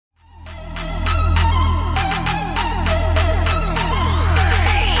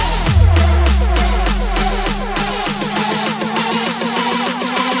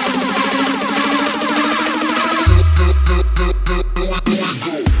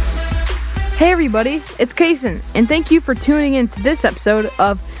Hey everybody, it's Kaysen, and thank you for tuning in to this episode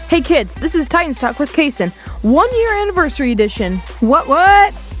of Hey Kids, this is Titans Talk with Kaysen, 1 year anniversary edition.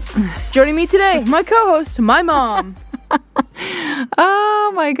 What? Joining me today, my co-host, my mom.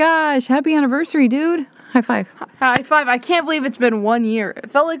 Oh my gosh, happy anniversary, dude. High five. High five. I can't believe it's been 1 year.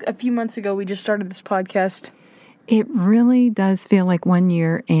 It felt like a few months ago we just started this podcast. It really does feel like 1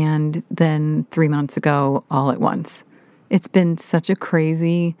 year and then 3 months ago all at once. It's been such a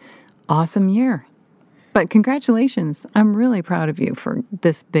crazy, awesome year. But congratulations. I'm really proud of you for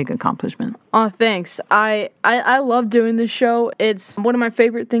this big accomplishment. Oh, thanks. I love doing this show. It's one of my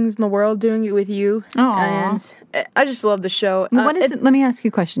favorite things in the world, doing it with you. Aww. And I just love the show. What is it? Let me ask you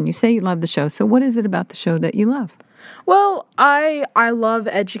a question. You say you love the show, so what is it about the show that you love? Well, I love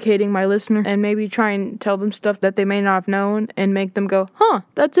educating my listener and maybe try and tell them stuff that they may not have known and make them go,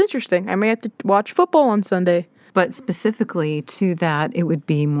 that's interesting. I may have to watch football on Sunday. But specifically to that, it would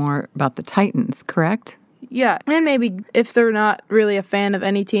be more about the Titans, correct? Yeah, and maybe if they're not really a fan of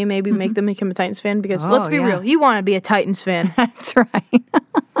any team, maybe make them become a Titans fan because let's be real, you want to be a Titans fan. That's right.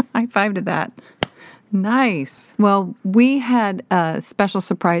 High five to that. Nice. Well, we had a special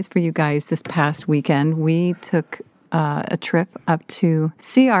surprise for you guys this past weekend. We took a trip up to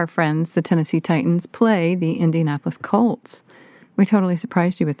see our friends, the Tennessee Titans, play the Indianapolis Colts. We totally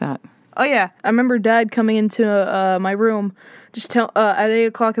surprised you with that. Oh, yeah. I remember Dad coming into my room at 8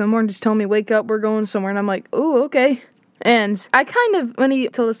 o'clock in the morning, just telling me, wake up, we're going somewhere. And I'm like, oh, okay. And I kind of, when he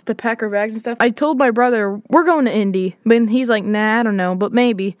told us to pack our bags and stuff, I told my brother, we're going to Indy. But he's like, nah, I don't know, but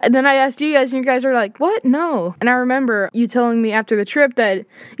maybe. And then I asked you guys, and you guys were like, what? No. And I remember you telling me after the trip that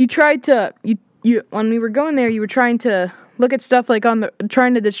you tried to, when we were going there, you were trying to look at stuff like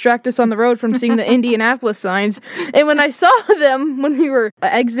trying to distract us on the road from seeing the Indianapolis signs. And when I saw them when we were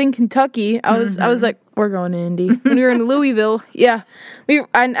exiting Kentucky, I was like, we're going to Indy. When we were in Louisville, yeah,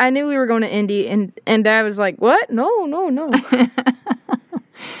 I knew we were going to Indy, and Dad was like, what? No.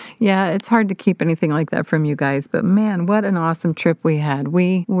 Yeah, it's hard to keep anything like that from you guys, but man, what an awesome trip we had.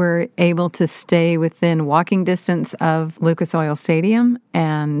 We were able to stay within walking distance of Lucas Oil Stadium,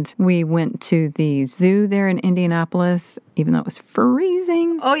 and we went to the zoo there in Indianapolis, even though it was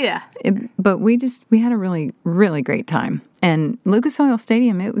freezing. Oh, yeah. But we had a really, really great time. And Lucas Oil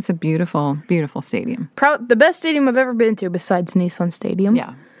Stadium, it was a beautiful, beautiful stadium. The best stadium I've ever been to besides Nissan Stadium.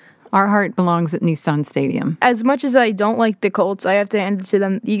 Yeah. Our heart belongs at Nissan Stadium. As much as I don't like the Colts, I have to hand it to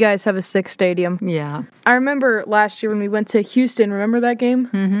them. You guys have a sick stadium. Yeah. I remember last year when we went to Houston. Remember that game?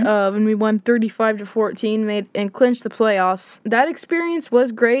 Mm-hmm. When we won 35-14, and clinched the playoffs. That experience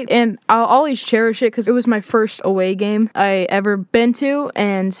was great, and I'll always cherish it because it was my first away game I ever been to.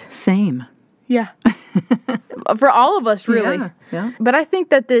 And same. Yeah. For all of us, really. Yeah. But I think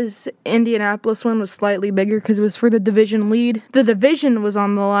that this Indianapolis one was slightly bigger because it was for the division lead. The division was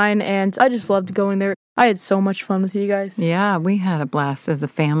on the line, and I just loved going there. I had so much fun with you guys. Yeah, we had a blast as a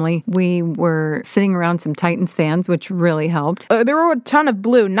family. We were sitting around some Titans fans, which really helped. There were a ton of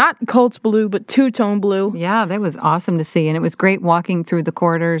blue, not Colts blue, but two-tone blue. Yeah, that was awesome to see. And it was great walking through the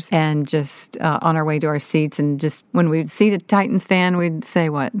corridors and just on our way to our seats. And just when we'd see a Titans fan, we'd say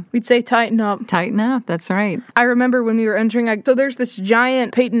what? We'd say tighten up. Tighten up, that's right. I remember when we were entering, so there's this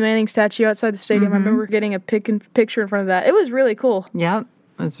giant Peyton Manning statue outside the stadium. Mm-hmm. I remember getting a picture in front of that. It was really cool. Yep.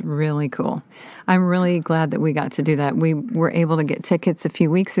 It was really cool. I'm really glad that we got to do that. We were able to get tickets a few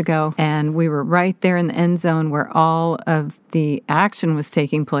weeks ago, and we were right there in the end zone where all of the action was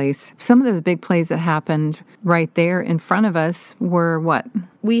taking place. Some of those big plays that happened right there in front of us were what?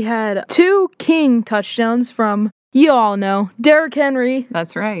 We had 2 King touchdowns from, you all know, Derrick Henry.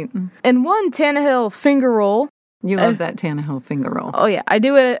 That's right. And 1 Tannehill finger roll. You love that Tannehill finger roll. Oh, yeah. I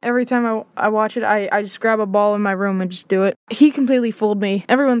do it every time I watch it. I just grab a ball in my room and just do it. He completely fooled me.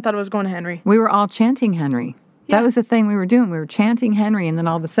 Everyone thought it was going to Henry. We were all chanting Henry. Yeah. That was the thing we were doing. We were chanting Henry, and then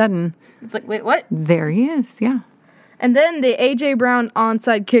all of a sudden... It's like, wait, what? There he is, yeah. And then the A.J. Brown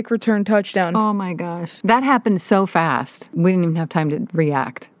onside kick return touchdown. Oh, my gosh. That happened so fast. We didn't even have time to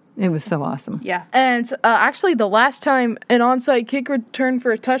react. It was so awesome. Yeah. And actually, the last time an onside kick return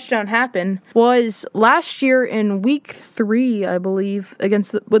for a touchdown happened was last year in week 3, I believe,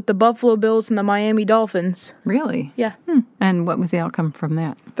 with the Buffalo Bills and the Miami Dolphins. Really? Yeah. And what was the outcome from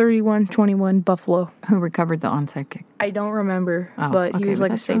that? 31-21 Buffalo. Who recovered the onside kick? I don't remember, but he was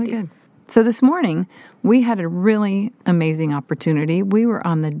like a safety. Really good. So this morning, we had a really amazing opportunity. We were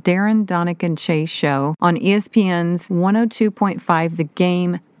on the Darren, Donick, and Chase show on ESPN's 102.5 The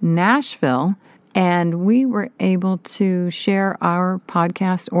Game Nashville, and we were able to share our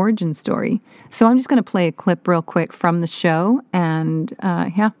podcast origin story. So I'm just going to play a clip real quick from the show, and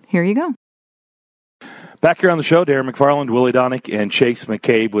here you go. Back here on the show, Darren McFarland, Willie Donick, and Chase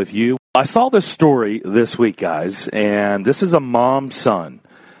McCabe with you. I saw this story this week, guys, and this is a mom-son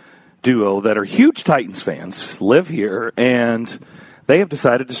duo that are huge Titans fans, live here, and they have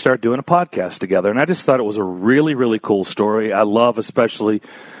decided to start doing a podcast together. And I just thought it was a really, really cool story. I love especially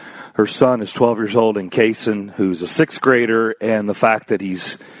her son is 12 years old, and Kaysen, who's a sixth grader, and the fact that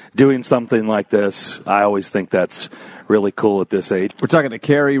he's doing something like this, I always think that's really cool at this age. We're talking to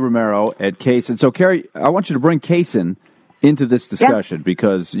Carrie Romero at Kaysen. So, Carrie, I want you to bring Kaysen into this discussion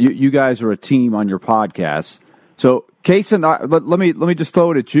because you guys are a team on your podcast. So, Kaysen, let me just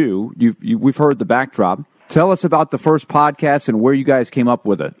throw it at you. We've heard the backdrop. Tell us about the first podcast and where you guys came up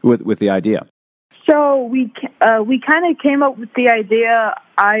with it, with the idea. So we kind of came up with the idea.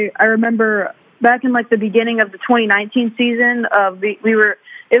 I remember back in the beginning of the 2019 season.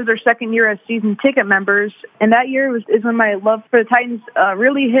 It was our second year as season ticket members, and that year is when my love for the Titans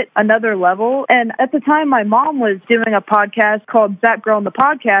really hit another level. And at the time, my mom was doing a podcast called That Girl in the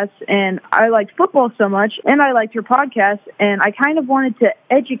Podcast, and I liked football so much, and I liked her podcast, and I kind of wanted to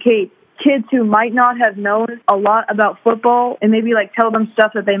educate kids who might not have known a lot about football and maybe tell them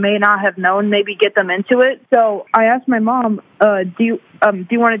stuff that they may not have known, maybe get them into it. So I asked my mom, do you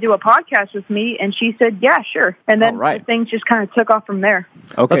want to do a podcast with me? And she said, yeah, sure. And then things just kind of took off from there.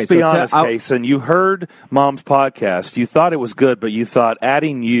 Okay, let's be honest, Kaysen. You heard Mom's podcast. You thought it was good, but you thought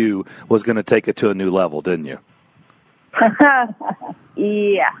adding you was going to take it to a new level, didn't you?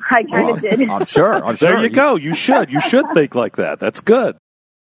 Yeah, I kind of did. I'm sure. There you go. You should think like that. That's good.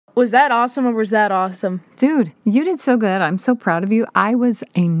 Was that awesome or was that awesome? Dude, you did so good. I'm so proud of you. I was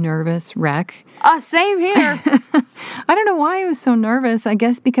a nervous wreck. Same here. I don't know why I was so nervous. I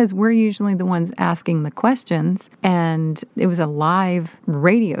guess because we're usually the ones asking the questions, and it was a live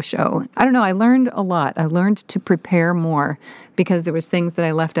radio show. I don't know. I learned a lot. I learned to prepare more because there was things that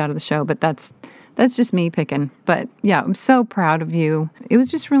I left out of the show, but that's just me picking. But yeah, I'm so proud of you. It was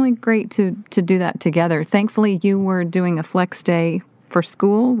just really great to do that together. Thankfully, you were doing a flex day for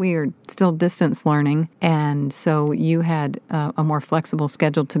school. We are still distance learning, and so you had a more flexible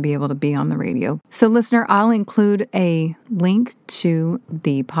schedule to be able to be on the radio. So, listener, I'll include a link to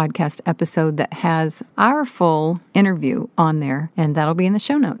the podcast episode that has our full interview on there, and that'll be in the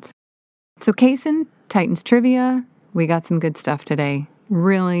show notes. So, Kaysen, Titans Trivia, we got some good stuff today.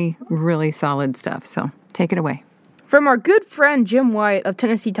 Really, really solid stuff. So, take it away. From our good friend Jim Wyatt of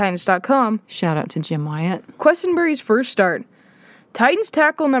TennesseeTitans.com. Shout out to Jim Wyatt. Questenberry's first start. Titans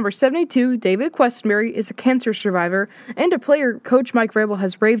tackle number 72, David Questenberry, is a cancer survivor and a player Coach Mike Vrabel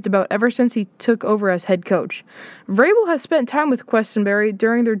has raved about ever since he took over as head coach. Vrabel has spent time with Questenberry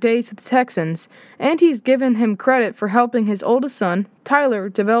during their days with the Texans, and he's given him credit for helping his oldest son, Tyler,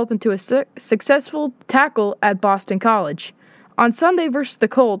 develop into a successful tackle at Boston College. On Sunday versus the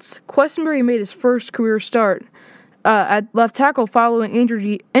Colts, Questenberry made his first career start at left tackle following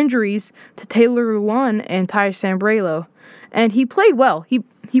injuries to Taylor Lewan and Ty Sambrailo. And he played well.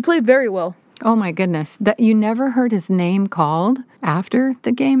 He played very well. Oh, my goodness. That you never heard his name called after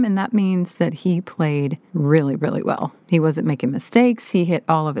the game, and that means that he played really, really well. He wasn't making mistakes. He hit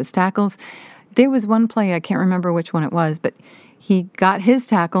all of his tackles. There was one play, I can't remember which one it was, but he got his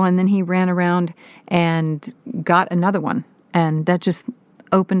tackle, and then he ran around and got another one. And that just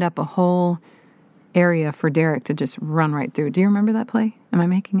opened up a whole area for Derek to just run right through. Do you remember that play? Am I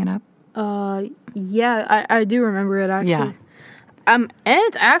making it up? Yeah, I do remember it, actually. Yeah. And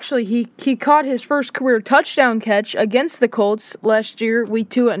actually, he caught his first career touchdown catch against the Colts last year, week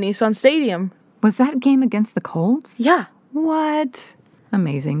 2 at Nissan Stadium. Was that game against the Colts? Yeah. What?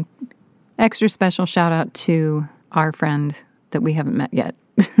 Amazing. Extra special shout out to our friend that we haven't met yet.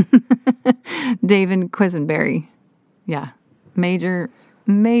 David Questenberry. Yeah. Major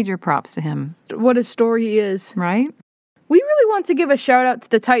props to him. What a story he is. Right? We really want to give a shout out to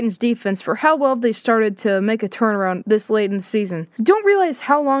the Titans defense for how well they started to make a turnaround this late in the season. You don't realize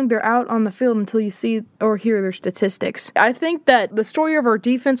how long they're out on the field until you see or hear their statistics. I think that the story of our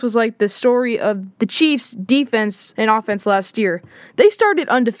defense was like the story of the Chiefs' defense and offense last year. They started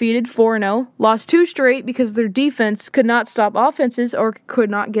undefeated, 4-0, lost 2 straight because their defense could not stop offenses or could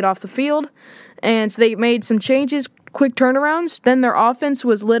not get off the field. And so they made some changes, quick turnarounds. Then their offense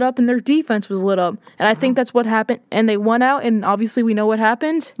was lit up and their defense was lit up. And I think that's what happened. And they won out, and obviously we know what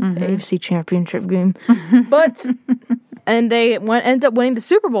happened. The AFC Championship game. And they ended up winning the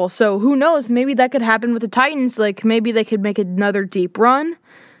Super Bowl. So who knows? Maybe that could happen with the Titans. Like, maybe they could make another deep run.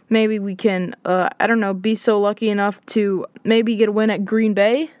 Maybe we can, be so lucky enough to maybe get a win at Green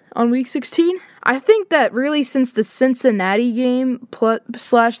Bay on Week 16. I think that really since the Cincinnati game /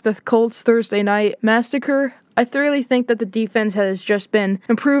 the Colts Thursday night massacre, I thoroughly think that the defense has just been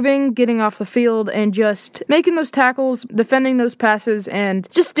improving, getting off the field, and just making those tackles, defending those passes, and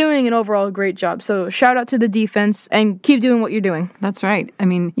just doing an overall great job. So shout out to the defense, and keep doing what you're doing. That's right. I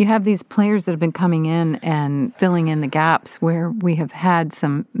mean, you have these players that have been coming in and filling in the gaps where we have had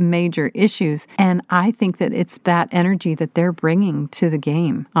some major issues. And I think that it's that energy that they're bringing to the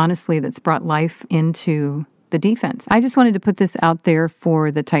game, honestly, that's brought life into the defense. I just wanted to put this out there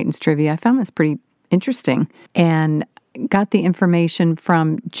for the Titans trivia. I found this pretty interesting and got the information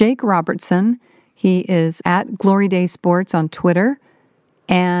from Jake Robertson. He is at Glory Day Sports on Twitter.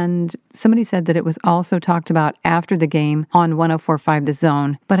 And somebody said that it was also talked about after the game on 104.5 The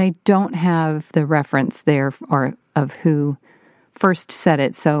Zone, but I don't have the reference there or of who first said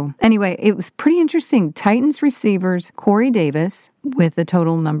it. So anyway, it was pretty interesting. Titans receivers Corey Davis with a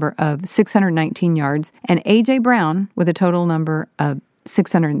total number of 619 yards and A.J. Brown with a total number of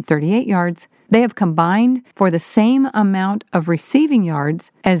 638 yards. They have combined for the same amount of receiving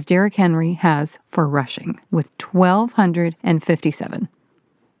yards as Derrick Henry has for rushing with 1,257.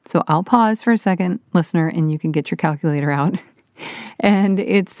 So I'll pause for a second, listener, and you can get your calculator out. And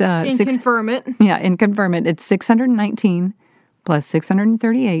it's... confirm it. Yeah, and confirm it. It's 619 plus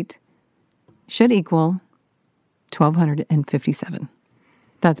 638 should equal 1,257.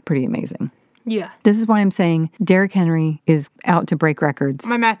 That's pretty amazing. Yeah. This is why I'm saying Derrick Henry is out to break records.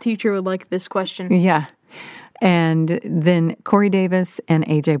 My math teacher would like this question. Yeah. And then Corey Davis and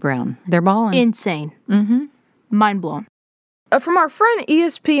A.J. Brown. They're balling. Insane. Mm-hmm. Mind blown. From our friend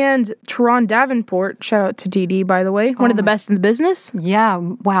ESPN's Teron Davenport, shout out to DD, by the way, one of the best in the business. Yeah,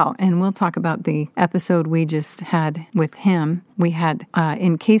 wow. And we'll talk about the episode we just had with him. We had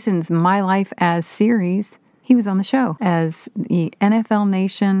in Kaysen's My Life As series, he was on the show as the NFL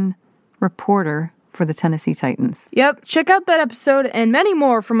Nation reporter for the Tennessee Titans. Yep, check out that episode and many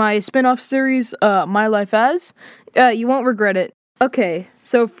more from my spin-off series, My Life As. You won't regret it. Okay,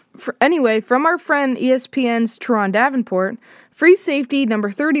 so anyway, from our friend ESPN's Teron Davenport, free safety number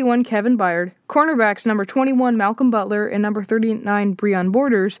 31 Kevin Byard, cornerbacks number 21 Malcolm Butler, and number 39 Breon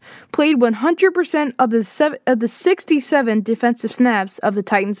Borders played 100% of the 67 defensive snaps of the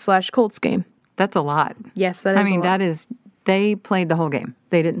Titans/Colts game. That's a lot. Yes, that is. I mean, a lot. that is. They played the whole game.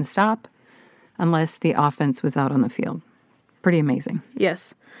 They didn't stop unless the offense was out on the field. Pretty amazing.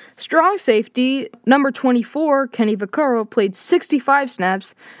 Yes. Strong safety, number 24, Kenny Vaccaro, played 65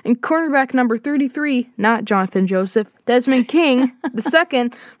 snaps, and cornerback number 33, not Jonathan Joseph, Desmond King, the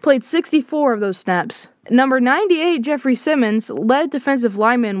second, played 64 of those snaps. Number 98, Jeffrey Simmons, led defensive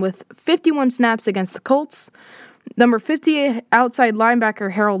lineman with 51 snaps against the Colts. Number 58, outside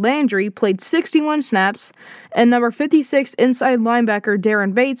linebacker Harold Landry, played 61 snaps, and number 56, inside linebacker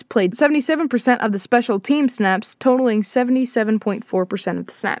Darren Bates, played 77% of the special team snaps, totaling 77.4% of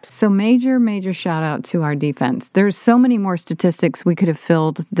the snaps. So major shout out to our defense. There's so many more statistics we could have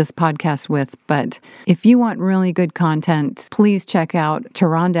filled this podcast with, but if you want really good content, please check out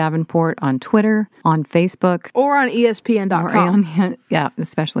Teron Davenport on Twitter, on Facebook. Or on ESPN.com. Yeah,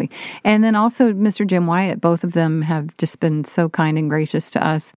 especially. And then also Mr. Jim Wyatt. Both of them have just been so kind and gracious to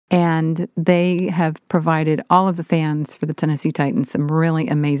us. And they have provided all of the fans for the Tennessee Titans some really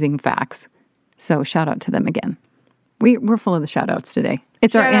amazing facts. So shout out to them again. We're full of the shout outs today.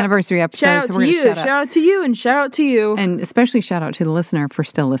 It's our anniversary episode. Shout out to you. Shout out to you and shout out to you. And especially shout out to the listener for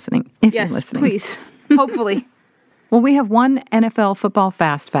still listening. If you're listening. Yes, please. Hopefully. Well, we have one NFL football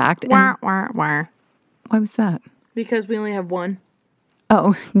fast fact. Wah. Why was that? Because we only have one.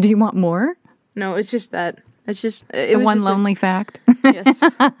 Oh, do you want more? No, it's just that. It's just it was one just lonely fact. Yes.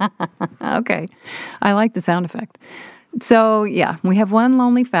 Okay, I like the sound effect. So yeah, we have one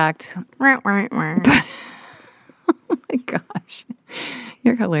lonely fact. Oh my gosh,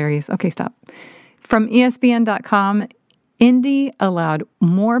 you're hilarious. Okay, stop. From ESPN.com, Indy allowed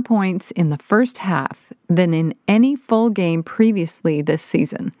more points in the first half than in any full game previously this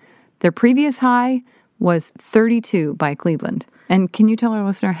season. Their previous high was 32 by Cleveland. And can you tell our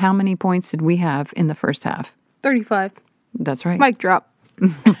listener how many points did we have in the first half? 35. That's right. Mic drop.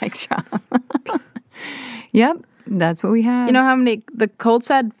 Mic drop. Yep, that's what we had. You know how many the Colts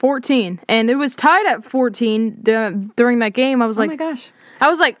had? 14. And it was tied at 14 during that game. I was like, oh my gosh. I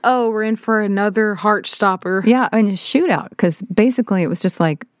was like, oh, we're in for another heart stopper. Yeah, and a shootout, because basically it was just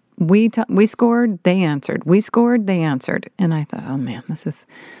like, we scored, they answered. We scored, they answered. And I thought, oh man, this is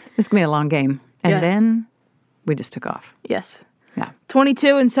going to be a long game. And then we just took off. Yes. Yeah.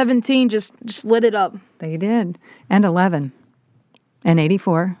 22 and 17 just lit it up. They did. And 11. And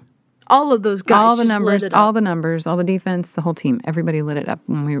 84. All of those guys. All the numbers, all the defense, the whole team. Everybody lit it up,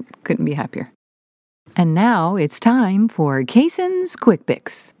 and we couldn't be happier. And now it's time for Kaysen's Quick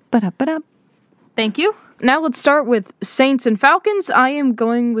Picks. Ba-da-ba-da. Thank you. Now let's start with Saints and Falcons. I am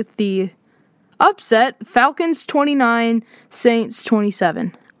going with the upset. Falcons 29, Saints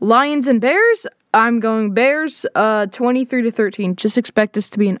 27. Lions and Bears. I'm going Bears 23-13. Just expect this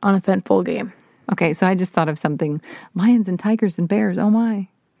to be an uneventful game. Okay, so I just thought of something. Lions and Tigers and Bears. Oh my.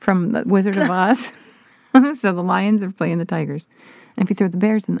 From the Wizard of Oz. So the Lions are playing the Tigers. And if you throw the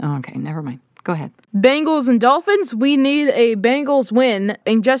Bears in, oh, okay, never mind. Go ahead. Bengals and Dolphins. We need a Bengals win,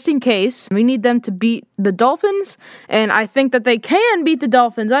 and just in case, we need them to beat the Dolphins, and I think that they can beat the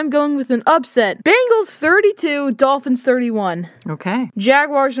Dolphins. I'm going with an upset. Bengals 32, Dolphins 31. Okay.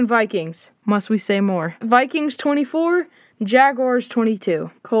 Jaguars and Vikings. Must we say more? Vikings 24, Jaguars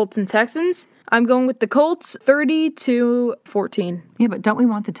 22. Colts and Texans. I'm going with the Colts 30-14. Yeah, but don't we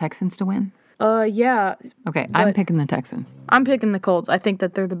want the Texans to win? Yeah. Okay, I'm picking the Texans. I'm picking the Colts. I think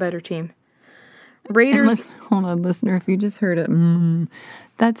that they're the better team. Raiders. Hold on, listener. If you just heard it,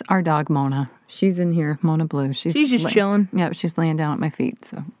 that's our dog Mona. She's in here, Mona Blue. She's just chilling. Yeah, she's laying down at my feet.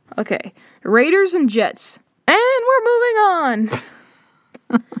 So okay, Raiders and Jets, and we're moving on.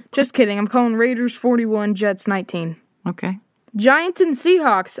 Just kidding. I'm calling Raiders 41, Jets 19. Okay. Giants and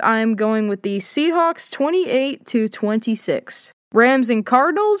Seahawks. I'm going with the Seahawks 28-26. Rams and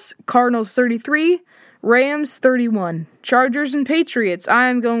Cardinals. Cardinals 33. Rams 31. Chargers and Patriots. I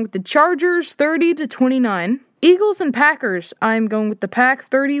am going with the Chargers 30-29. Eagles and Packers. I am going with the Pack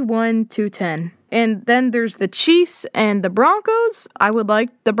 31-10. And then there's the Chiefs and the Broncos. I would like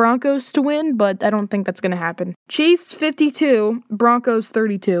the Broncos to win, but I don't think that's going to happen. Chiefs 52, Broncos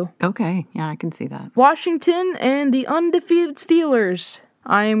 32. Okay, yeah, I can see that. Washington and the undefeated Steelers.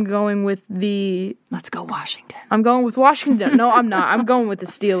 I am going with the... Let's go Washington. I'm going with Washington. No, I'm not. I'm going with the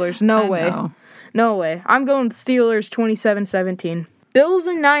Steelers. No way. Know. No way. I'm going with Steelers 27-17. Bills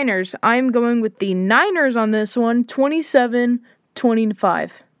and Niners. I'm going with the Niners on this one,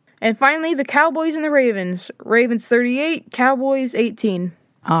 27-25. And finally, the Cowboys and the Ravens. Ravens 38, Cowboys 18.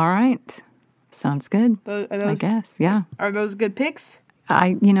 All right. Sounds good. I guess, yeah. Are those good picks?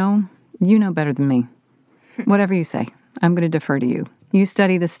 You know better than me. Whatever you say, I'm going to defer to you. You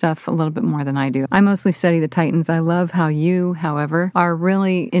study this stuff a little bit more than I do. I mostly study the Titans. I love how you, however, are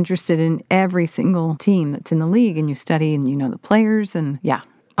really interested in every single team that's in the league, and you study and you know the players, and yeah.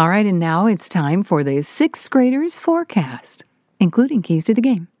 All right, and now it's time for the 6th graders forecast, including keys to the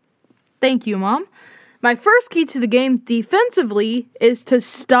game. Thank you, Mom. My first key to the game defensively is to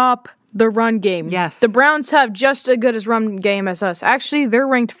stop the run game. Yes. The Browns have just as good as run game as us. Actually, they're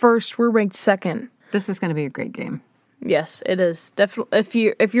ranked first. We're ranked second. This is going to be a great game. Yes, it is.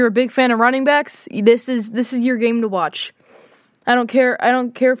 Definitely. If you're a big fan of running backs, this is your game to watch. I don't care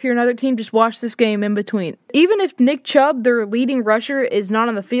if you're another team, just watch this game in between. Even if Nick Chubb, their leading rusher, is not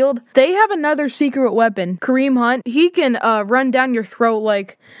on the field, they have another secret weapon, Kareem Hunt. He can run down your throat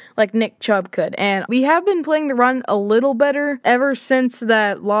like Nick Chubb could. And we have been playing the run a little better ever since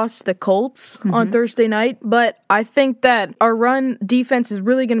that loss to the Colts on Thursday night. But I think that our run defense is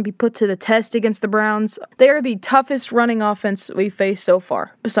really going to be put to the test against the Browns. They are the toughest running offense we've faced so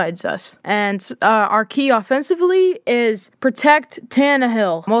far, besides us. And our key offensively is protect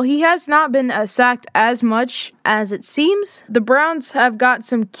Tannehill. While he has not been sacked as much as it seems, the Browns have got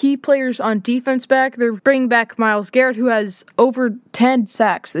some key players on defense back. They're bringing back Myles Garrett, who has over 10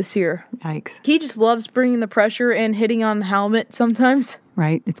 sacks this year. Yikes. He just loves bringing the pressure and hitting on the helmet sometimes.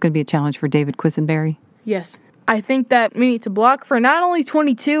 Right. It's going to be a challenge for David Quisenberry. Yes. I think that we need to block for not only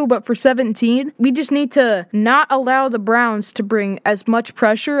 22, but for 17. We just need to not allow the Browns to bring as much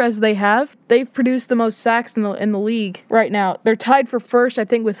pressure as they have. They've produced the most sacks in the league right now. They're tied for first, I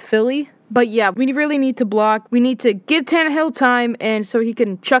think, with Philly. But yeah, we really need to block. We need to give Tannehill time, and so he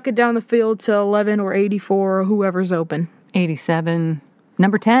can chuck it down the field to 11 or 84 or whoever's open. 87.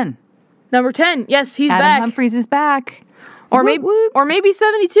 Number 10. Number 10. Yes, he's Adam back. Humphries is back. Or maybe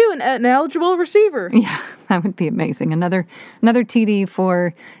 72, an eligible receiver. Yeah, that would be amazing. Another TD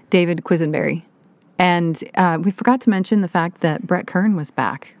for David Quisenberry. And we forgot to mention the fact that Brett Kern was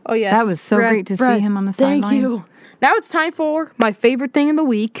back. Oh, yes. That was so great to see him on the sideline. Thank you. Now it's time for my favorite thing in the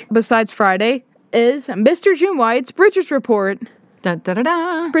week, besides Friday, is Mr. Jim White's Bridges Report. Da, da, da,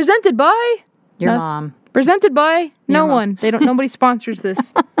 da. Presented by... Your mom. Presented by no mom. one. Nobody sponsors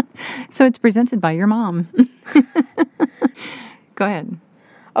this. So it's presented by your mom. Go ahead.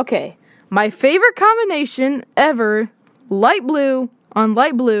 Okay. My favorite combination ever, light blue on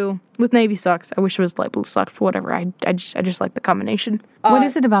light blue with navy socks. I wish it was light blue socks, but whatever. I just like the combination. What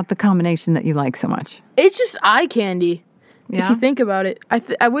is it about the combination that you like so much? It's just eye candy. Yeah? If you think about it.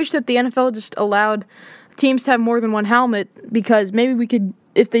 I wish that the NFL just allowed teams to have more than one helmet, because maybe we could,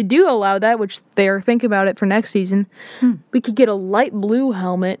 if they do allow that, which they are thinking about it for next season, we could get a light blue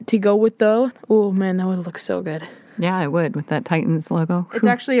helmet to go with though. Oh man, that would look so good. Yeah, it would, with that Titans logo. It's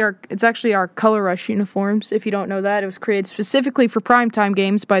actually our Color Rush uniforms. If you don't know that, it was created specifically for primetime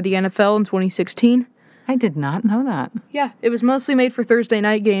games by the NFL in 2016. I did not know that. Yeah, it was mostly made for Thursday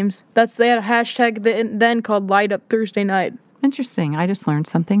night games. They had a hashtag then called Light Up Thursday Night. Interesting. I just learned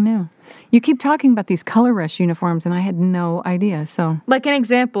something new. You keep talking about these Color Rush uniforms, and I had no idea. So, like an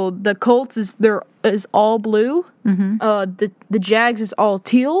example, the Colts is all blue. Mm-hmm. The Jags is all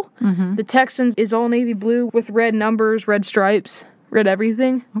teal. Mm-hmm. The Texans is all navy blue with red numbers, red stripes, red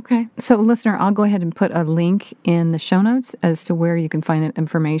everything. Okay. So, listener, I'll go ahead and put a link in the show notes as to where you can find that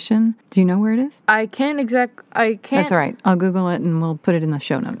information. Do you know where it is? I can't. That's all right. I'll Google it, and we'll put it in the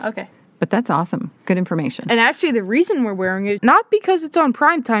show notes. Okay. But that's awesome. Good information. And actually, the reason we're wearing it, not because it's on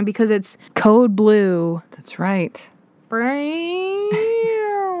prime time, because it's code blue. That's right.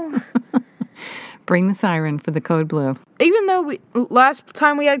 Bring the siren for the code blue. Even though last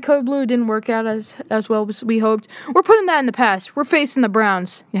time we had code blue, it didn't work out as well as we hoped. We're putting that in the past. We're facing the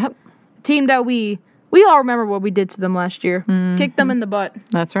Browns. Yep. A team that we all remember what we did to them last year. Mm-hmm. Kicked them in the butt.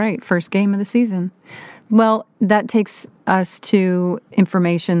 That's right. First game of the season. Well, that takes us to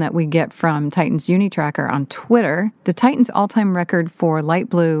information that we get from Titans Unitracker on Twitter. The Titans' all-time record for light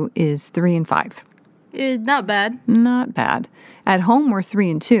blue is 3-5. Not bad. Not bad. At home, we're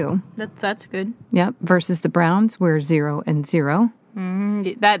 3-2. That's good. Yep. Versus the Browns, we're 0-0.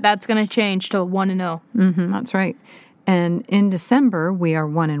 Mm-hmm. That's going to change to 1-0. Mm-hmm, that's right. And in December, we are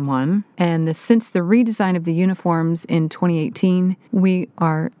 1-1. And since the redesign of the uniforms in 2018, we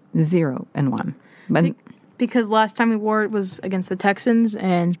are 0-1. But because last time we wore it was against the Texans,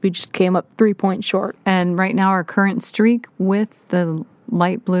 and we just came up 3 points short. And right now, our current streak with the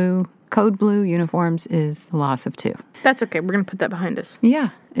light blue, code blue uniforms is a loss of 2. That's okay. We're going to put that behind us. Yeah.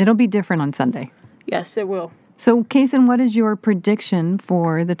 It'll be different on Sunday. Yes, it will. So, Kaysen, what is your prediction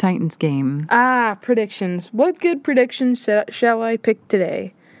for the Titans game? Predictions. What good predictions shall I pick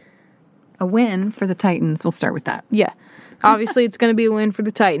today? A win for the Titans. We'll start with that. Yeah. Obviously, it's going to be a win for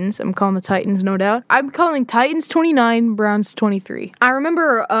the Titans. I'm calling the Titans, no doubt. I'm calling Titans 29, Browns 23. I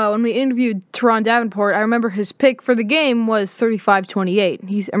remember when we interviewed Teron Davenport, I remember his pick for the game was 35-28.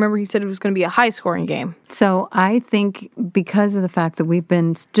 I remember he said it was going to be a high-scoring game. So I think because of the fact that we've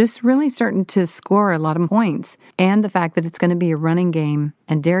been just really starting to score a lot of points, and the fact that it's going to be a running game,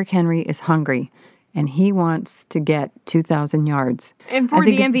 and Derrick Henry is hungry, and he wants to get 2,000 yards. And for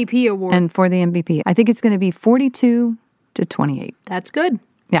the MVP award. And for the MVP. I think it's going to be 42-28. That's good.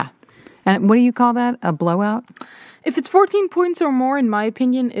 Yeah. And what do you call that? A blowout? If it's 14 points or more, in my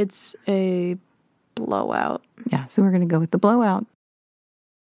opinion, it's a blowout. Yeah, so we're going to go with the blowout.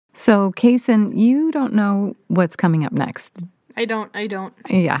 So, Kaysen, you don't know what's coming up next. I don't.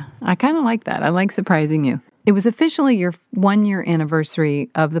 Yeah, I kind of like that. I like surprising you. It was officially your 1-year anniversary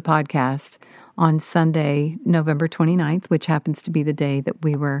of the podcast on Sunday, November 29th, which happens to be the day that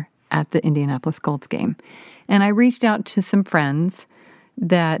we were at the Indianapolis Colts game. And I reached out to some friends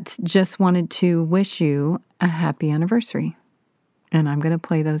that just wanted to wish you a happy anniversary. And I'm going to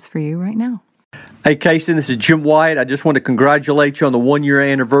play those for you right now. Hey, Kaysen, this is Jim White. I just want to congratulate you on the 1-year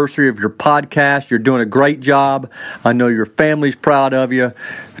anniversary of your podcast. You're doing a great job. I know your family's proud of you.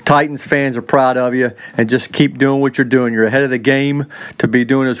 Titans fans are proud of you. And just keep doing what you're doing. You're ahead of the game to be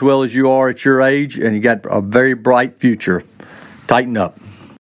doing as well as you are at your age, and you got a very bright future. Tighten up.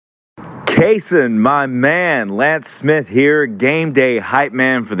 Kaysen, my man, Lance Smith here, game day hype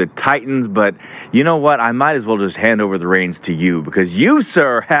man for the Titans. But you know what? I might as well just hand over the reins to you because you,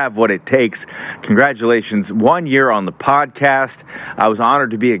 sir, have what it takes. Congratulations. 1 year on the podcast. I was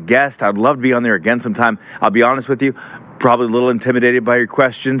honored to be a guest. I'd love to be on there again sometime. I'll be honest with you, probably a little intimidated by your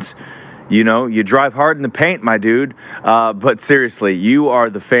questions. You know, you drive hard in the paint, my dude. But seriously, you are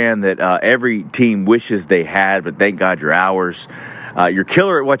the fan that every team wishes they had, but thank God you're ours. You're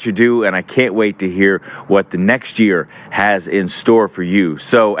killer at what you do, and I can't wait to hear what the next year has in store for you.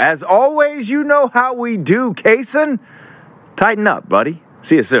 So, as always, you know how we do, Kaysen. Tighten up, buddy.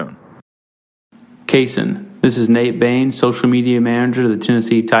 See you soon. Kaysen, this is Nate Bain, social media manager of the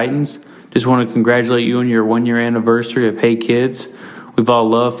Tennessee Titans. Just want to congratulate you on your 1-year anniversary of Hey Kids. We've all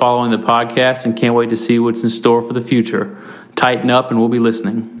loved following the podcast and can't wait to see what's in store for the future. Tighten up, and we'll be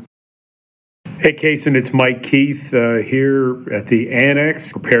listening. Hey, Kaysen, it's Mike Keith here at the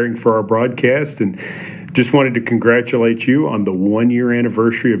Annex preparing for our broadcast, and just wanted to congratulate you on the 1-year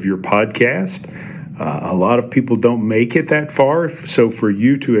anniversary of your podcast. A lot of people don't make it that far. So for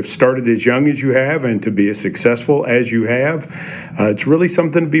you to have started as young as you have and to be as successful as you have, it's really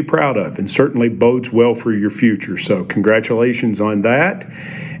something to be proud of, and certainly bodes well for your future. So congratulations on that.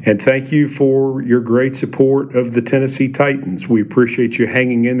 And thank you for your great support of the Tennessee Titans. We appreciate you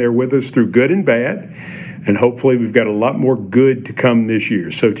hanging in there with us through good and bad. And hopefully we've got a lot more good to come this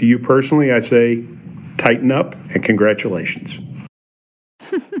year. So to you personally, I say tighten up and congratulations.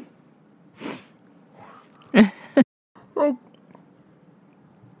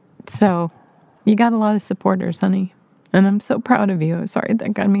 So, you got a lot of supporters, honey. And I'm so proud of you. Sorry,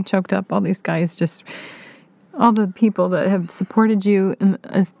 that got me choked up. All these guys, just all the people that have supported you in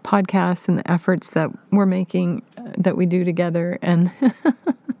the podcast and the efforts that we're making, that we do together. And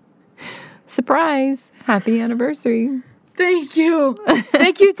surprise, happy anniversary. Thank you.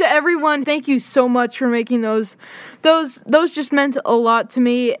 Thank you to everyone. Thank you so much for making those just meant a lot to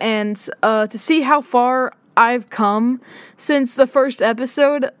me. And to see how far I've come since the first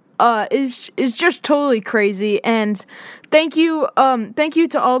episode is just totally crazy. And thank you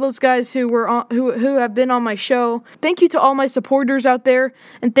to all those guys who have been on my show. Thank you to all my supporters out there,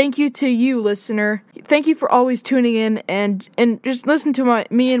 and thank you to you, listener. Thank you for always tuning in and just listen to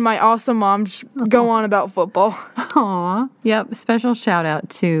me and my awesome mom just go on about football. Aw, yep. Special shout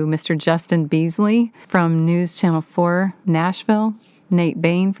out to Mr. Justin Beasley from News Channel 4 Nashville, Nate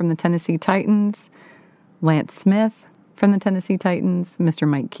Bain from the Tennessee Titans, Lance Smith from the Tennessee Titans, Mr.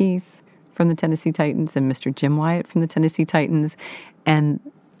 Mike Keith from the Tennessee Titans, and Mr. Jim Wyatt from the Tennessee Titans, and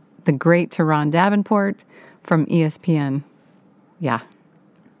the great Teron Davenport from ESPN. Yeah.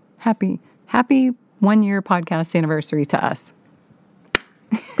 Happy 1-year podcast anniversary to us.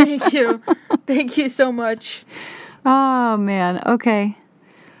 Thank you. Thank you so much. Oh, man. Okay.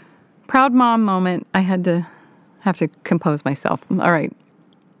 Proud mom moment. I have to compose myself. All right.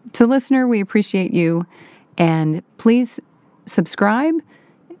 So, listener, we appreciate you. And please subscribe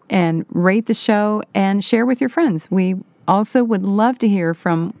and rate the show and share with your friends. We also would love to hear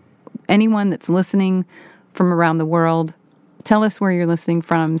from anyone that's listening from around the world. Tell us where you're listening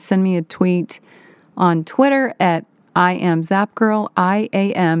from. Send me a tweet on Twitter at IamZapGirl,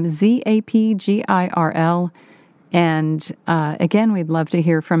 IamZapGirl. And again, we'd love to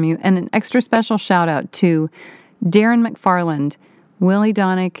hear from you. And an extra special shout out to Darren McFarland, Willie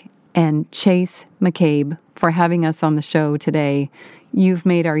Donick, and Chase McCabe for having us on the show today. You've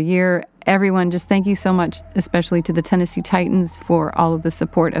made our year. Everyone, just thank you so much, especially to the Tennessee Titans for all of the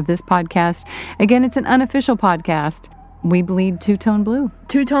support of this podcast. Again, it's an unofficial podcast. We bleed two-tone blue.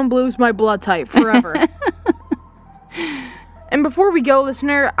 Two-tone blue is my blood type forever. And before we go,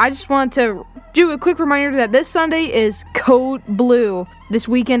 listener, I just want to do a quick reminder that this Sunday is Code Blue this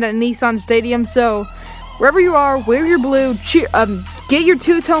weekend at Nissan Stadium. So wherever you are, wear your blue, cheer, get your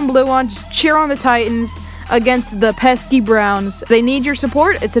two-tone blue on, just cheer on the Titans against the pesky Browns. They need your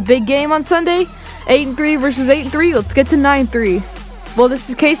support. It's a big game on Sunday. 8-3 versus 8-3. Let's get to 9-3. Well, this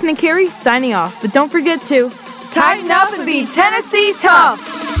is Kason and Carrie signing off. But don't forget to tighten up and be Tennessee tough.